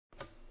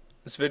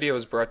This video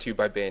is brought to you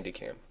by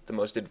Bandicam, the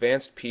most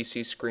advanced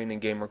PC screen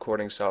and game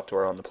recording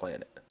software on the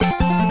planet.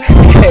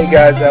 Hey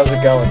guys, how's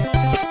it going?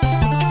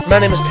 My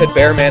name is Ted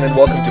Bearman and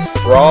welcome to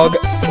Frog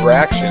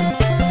Fractions.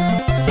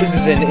 This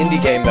is an indie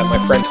game that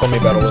my friend told me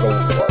about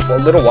a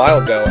little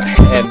while ago,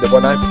 and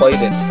when I played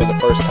it for the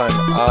first time,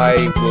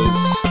 I was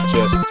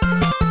just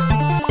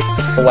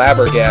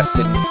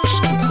flabbergasted and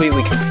just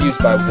completely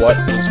confused by what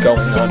was going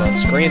on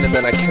screen, and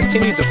then I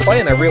continued to play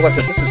and I realized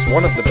that this is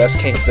one of the best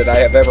games that I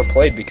have ever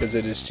played because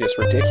it is just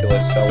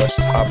ridiculous, so let's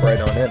just hop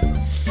right on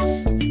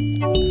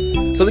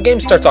in. So the game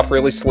starts off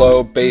really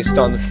slow based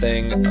on the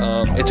thing.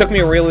 It took me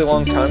a really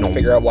long time to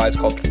figure out why it's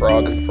called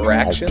Frog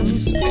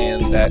Fractions,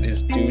 and that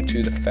is due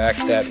to the fact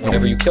that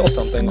whenever you kill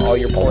something, all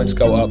your points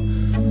go up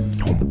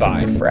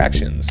by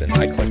fractions, and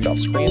I clicked off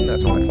screen,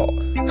 that's my fault.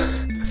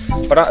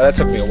 But that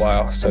took me a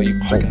while, so you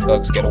freaking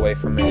bugs get away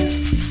from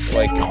me.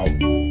 Like, I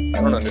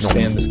don't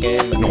understand this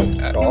game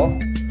at all.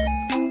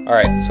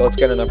 Alright, so let's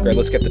get an upgrade.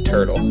 Let's get the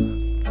turtle.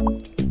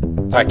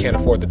 I can't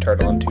afford the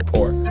turtle, I'm too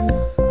poor.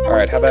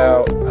 Alright, how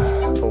about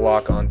the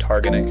lock on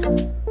targeting?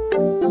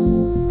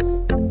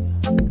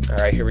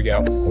 Alright, here we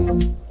go.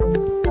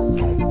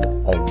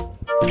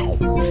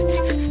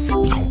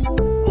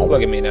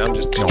 Look at me now, I'm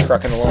just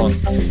trucking along.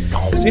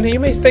 See, now you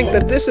may think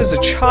that this is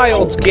a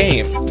child's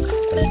game,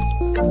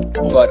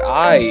 but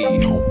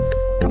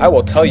I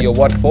will tell you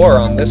what for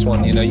on this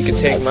one. You know, you can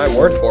take my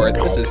word for it.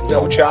 This is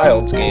no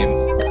child's game.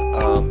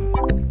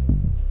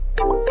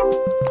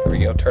 Here we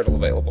go, turtle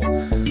available.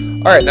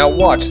 Alright, now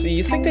watch. See,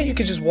 you think that you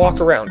could just walk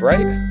around,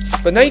 right?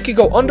 But now you can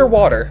go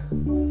underwater.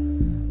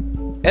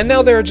 And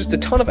now there are just a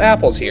ton of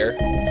apples here.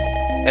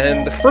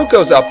 And the fruit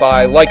goes up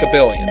by like a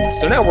billion.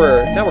 So now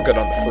we're good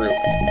on the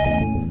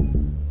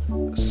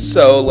fruit.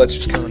 So let's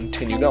just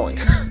continue going.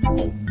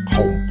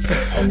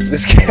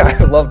 This game,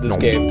 I love this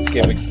game. This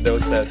game makes no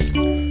sense.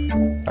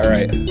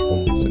 Alright,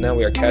 so now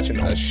we are catching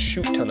a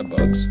shoot ton of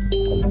bugs.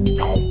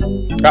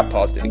 Ah,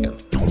 paused it again.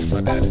 My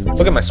bad.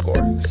 Look at my score.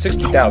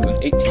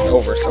 60,000, 18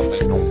 over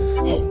something.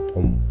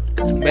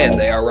 Man,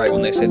 they are right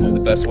when they say this is the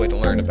best way to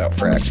learn about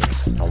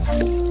fractions.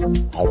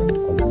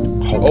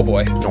 Oh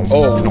boy.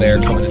 Oh,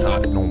 they're coming in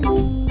hot.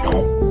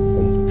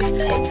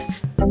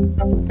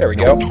 There we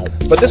go.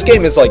 But this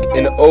game is like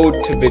an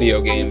ode to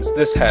video games.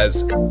 This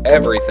has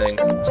everything.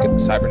 Let's get the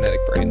cybernetic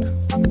brain.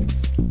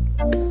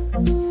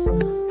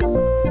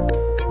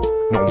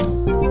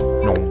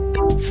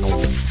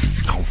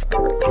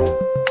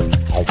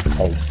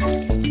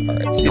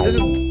 Alright, see, this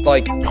is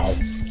like...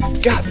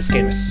 God, this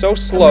game is so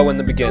slow in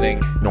the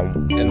beginning,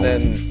 and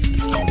then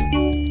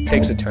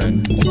takes a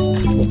turn.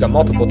 We've got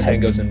multiple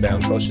tangos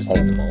inbound, so let's just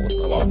eat them all with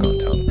my lock-on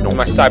tongue. And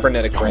my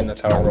cybernetic brain,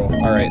 that's how I roll.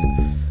 Alright.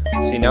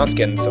 See, now it's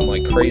getting some,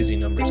 like, crazy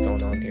numbers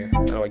going on here.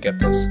 How do I get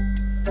this?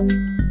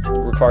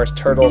 Requires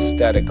turtle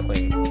static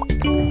cling.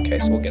 Okay,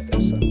 so we'll get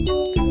this.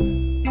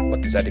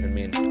 What does that even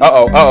mean?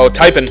 Uh-oh,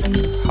 typing!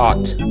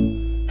 Hot.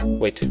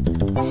 Wait.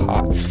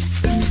 Hot.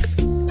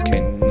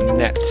 Okay,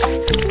 net.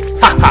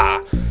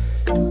 Haha!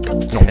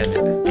 10.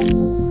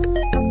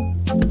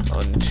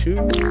 Unto...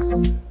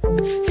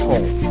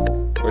 Hone.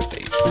 Where's the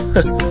H?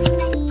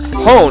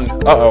 Hone!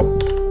 Uh-oh.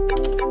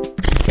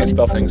 Can't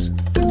spell things.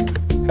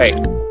 Hey.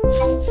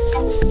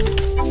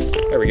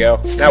 There we go.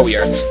 Now we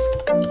are just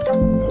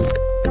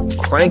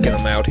cranking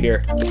them out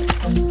here.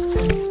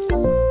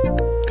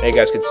 Now you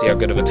guys can see how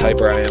good of a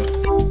typer I am.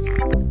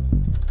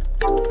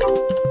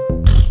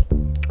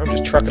 I'm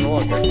just trucking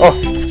along here. Oh!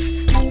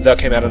 That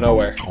came out of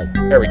nowhere.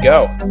 There we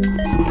go.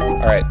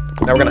 Alright,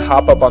 now we're gonna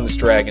hop up on this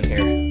dragon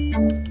here.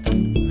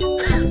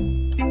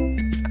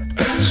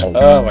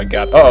 Oh my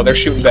god. Uh oh, they're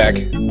shooting back.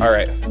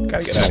 Alright,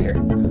 gotta get out of here.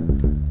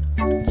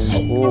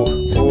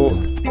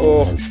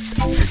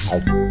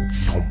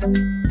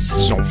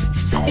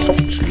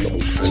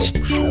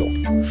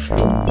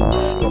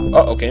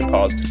 Uh-oh, game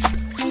paused.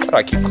 How do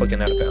I keep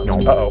clicking out of bounds?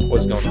 Uh-oh,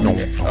 what's going on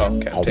here? Oh,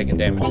 okay, I'm taking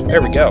damage.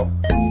 There we go.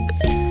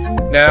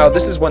 Now,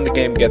 this is when the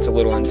game gets a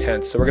little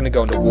intense, so we're gonna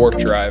go into warp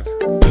drive.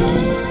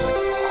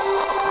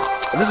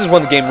 And this is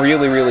when the game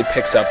really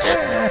picks up here.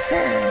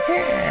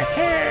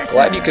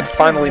 Glad you could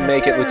finally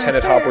make it,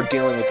 Lieutenant Hop. We're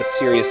dealing with a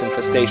serious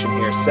infestation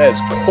here, says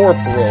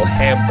Corporal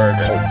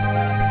Hamburger.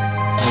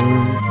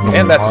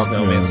 And that's a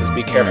snowman, says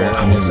be careful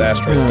around those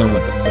asteroids, don't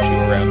let them push you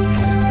around.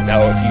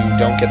 Now, if you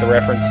don't get the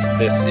reference,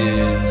 this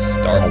is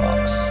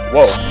Starfox.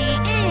 Whoa.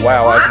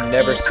 Wow, I've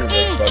never seen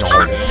this bug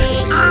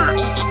shoot.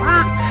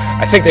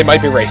 I think they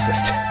might be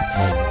racist.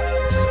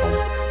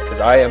 Because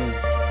I am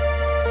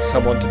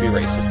someone to be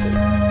racist to.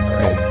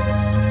 Alright.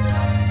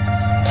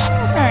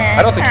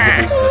 I don't think you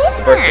can reason this.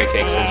 The birthday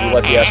cake says you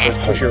let the asteroids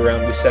push you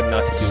around. We said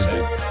not to do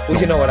that. Well,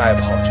 you know what? I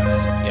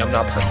apologize. Yeah, I'm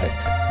not perfect.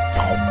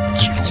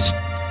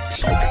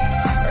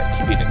 Alright,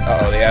 keep eating.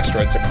 Uh-oh, the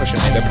asteroids are pushing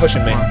me. They're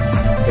pushing me.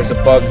 There's a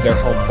bug, their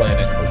home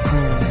planet.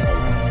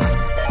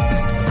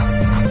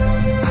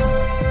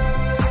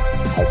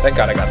 Thank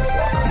God I got this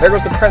lock on. There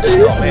goes the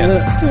president. Oh, man.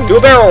 Do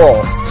a barrel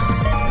roll.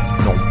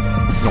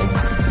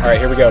 Alright,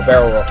 here we go.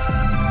 Barrel roll.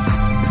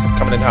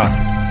 Coming in hot.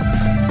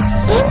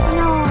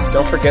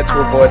 Don't forget to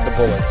avoid the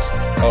bullets.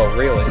 Oh,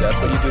 really?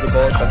 That's what you do to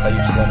bullets? I thought you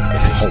just let them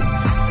get you.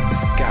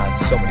 God,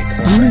 so many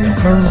points right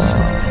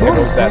now. There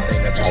goes that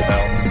thing that just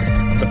fell.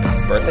 It's a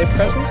birthday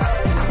present?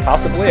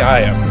 Possibly?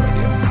 I have no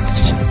idea.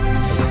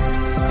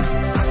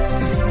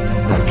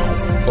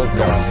 Oh,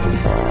 God.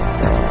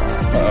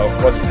 Uh-oh,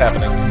 what is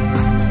happening?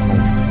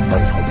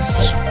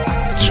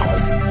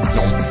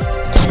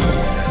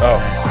 Oh,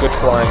 good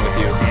flying with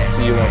you.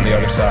 See you on the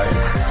other side.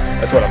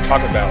 That's what I'm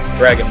talking about.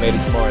 Dragon made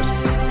it to Mars.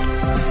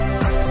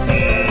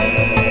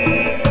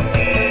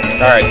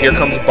 Alright, here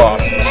comes a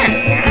boss. Oh,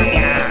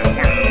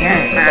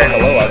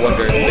 hello, I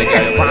wonder if the big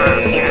guy over there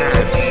has any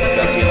tips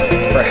about dealing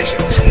with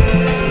fractions.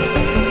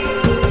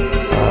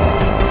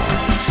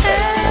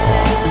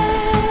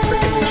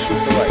 Freaking shoot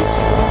the lights.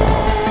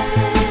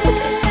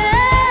 Okay.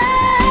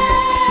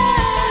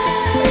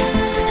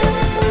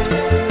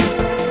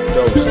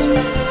 Dose.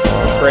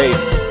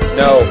 Trace.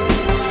 No.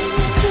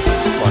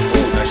 Come on.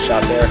 Ooh, nice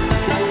shot there.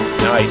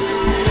 Nice.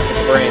 Hit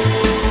the brain.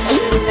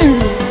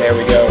 There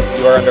we go.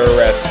 You are under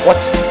arrest.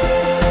 What?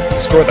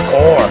 Destroy the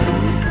core!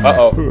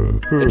 Uh-oh.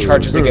 The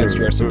charges against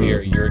you are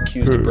severe. You're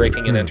accused of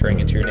breaking and entering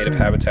into your native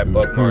habitat,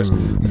 Bug Mars,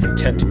 with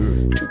intent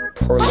to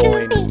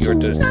purloin your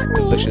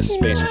delicious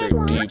space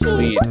fruit. Do you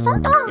plead?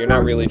 You're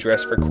not really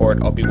dressed for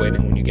court. I'll be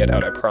waiting when you get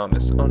out, I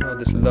promise. Oh no,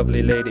 this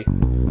lovely lady.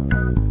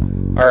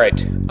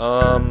 Alright,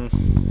 oh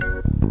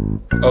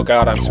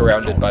god, I'm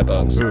surrounded by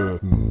bugs.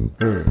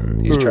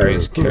 These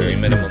charges carry a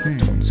minimum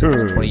of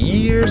 20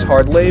 years,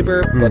 hard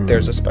labor, but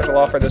there's a special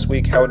offer this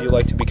week. How would you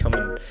like to become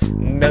a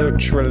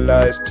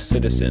neutralized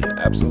citizen?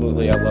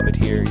 Absolutely, I love it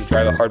here. You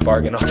drive a hard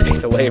bargain, I'll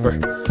take the labor.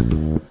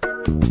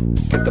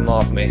 Get them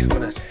off me. I'm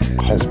gonna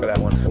test for that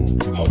one.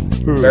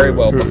 Very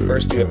well, but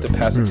first you have to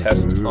pass a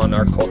test on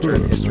our culture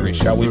and history.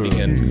 Shall we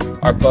begin?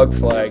 Our bug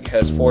flag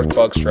has 4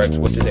 bug stripes.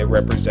 What do they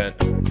represent?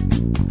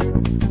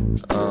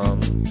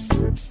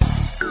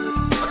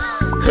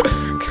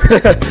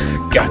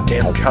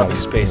 Goddamn copy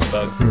space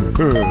bugs.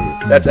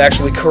 That's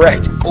actually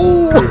correct.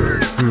 Ooh!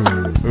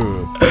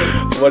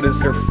 What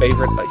is her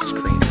favorite ice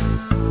cream?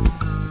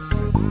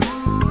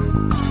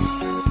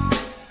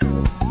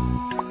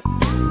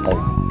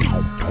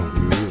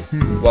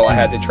 Well, I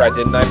had to try,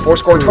 didn't I? 4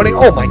 score 20.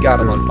 Oh my god,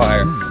 I'm on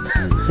fire.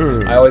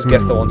 I always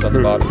guess the ones on the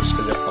bottom just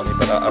because they're funny,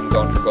 but I'm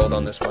going for gold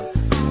on this one.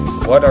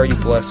 What are you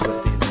blessed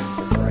with?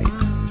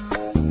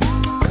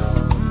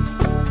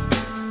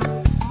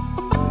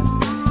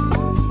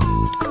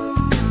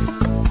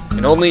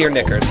 And only your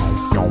knickers.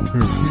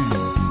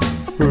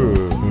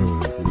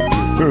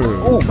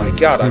 Oh my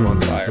god, I'm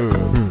on fire.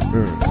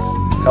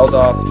 Held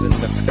off the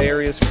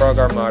nefarious frog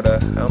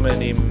armada. How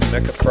many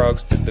mecha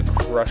frogs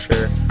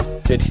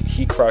did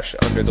he crush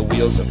under the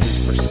wheels of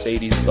his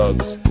Mercedes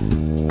bugs?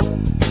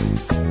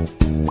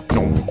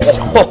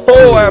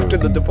 Oh, after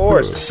the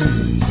divorce.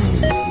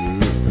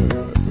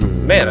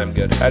 Man, I'm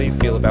good. How do you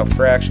feel about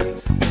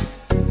fractions?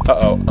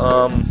 Uh-oh,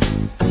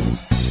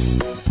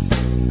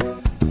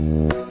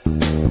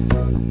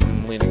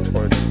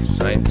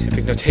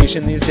 scientific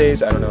notation these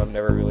days. I don't know, I've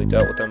never really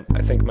dealt with them.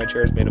 I think my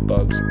chair is made of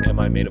bugs. Am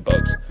I made of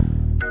bugs?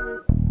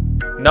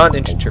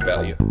 Non-integer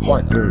value.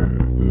 Why not?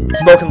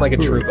 Spoken like a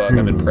true bug,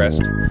 I'm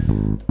impressed.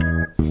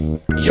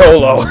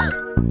 YOLO!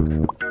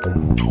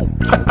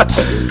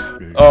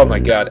 Oh my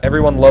god,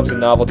 everyone loves a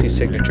novelty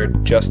signature.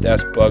 Just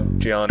ask Bug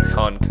John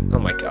Hunk. Oh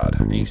my god,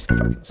 are you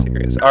fucking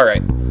serious?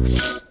 Alright.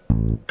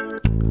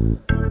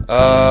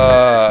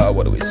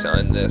 What do we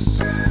sign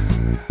this?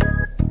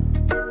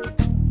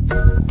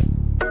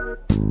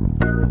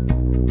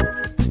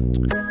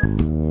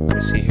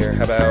 See here,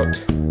 how about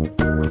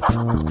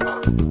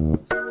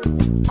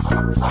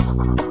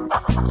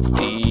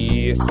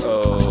D-O-B-I-S.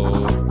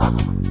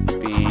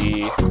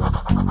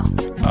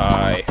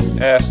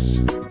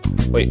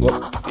 Wait,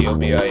 whoop,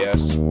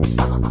 D-O-B-I-S.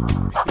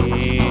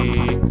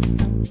 P-R.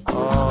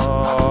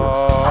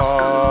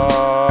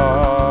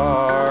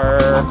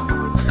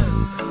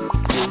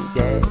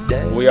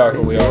 We are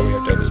who we are, we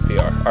have done this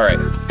PR. Alright.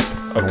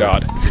 Oh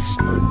god.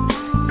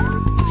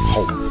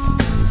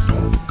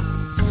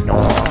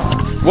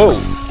 Whoa!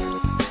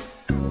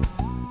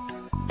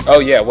 Oh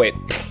yeah, wait.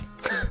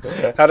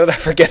 How did I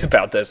forget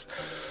about this?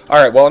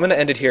 Alright, well I'm gonna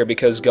end it here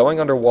because going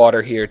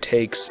underwater here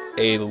takes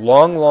a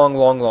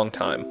long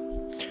time.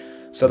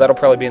 So that'll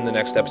probably be in the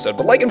next episode.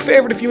 But like and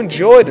favorite if you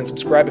enjoyed, and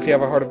subscribe if you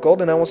have a heart of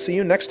gold, and I will see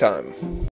you next time.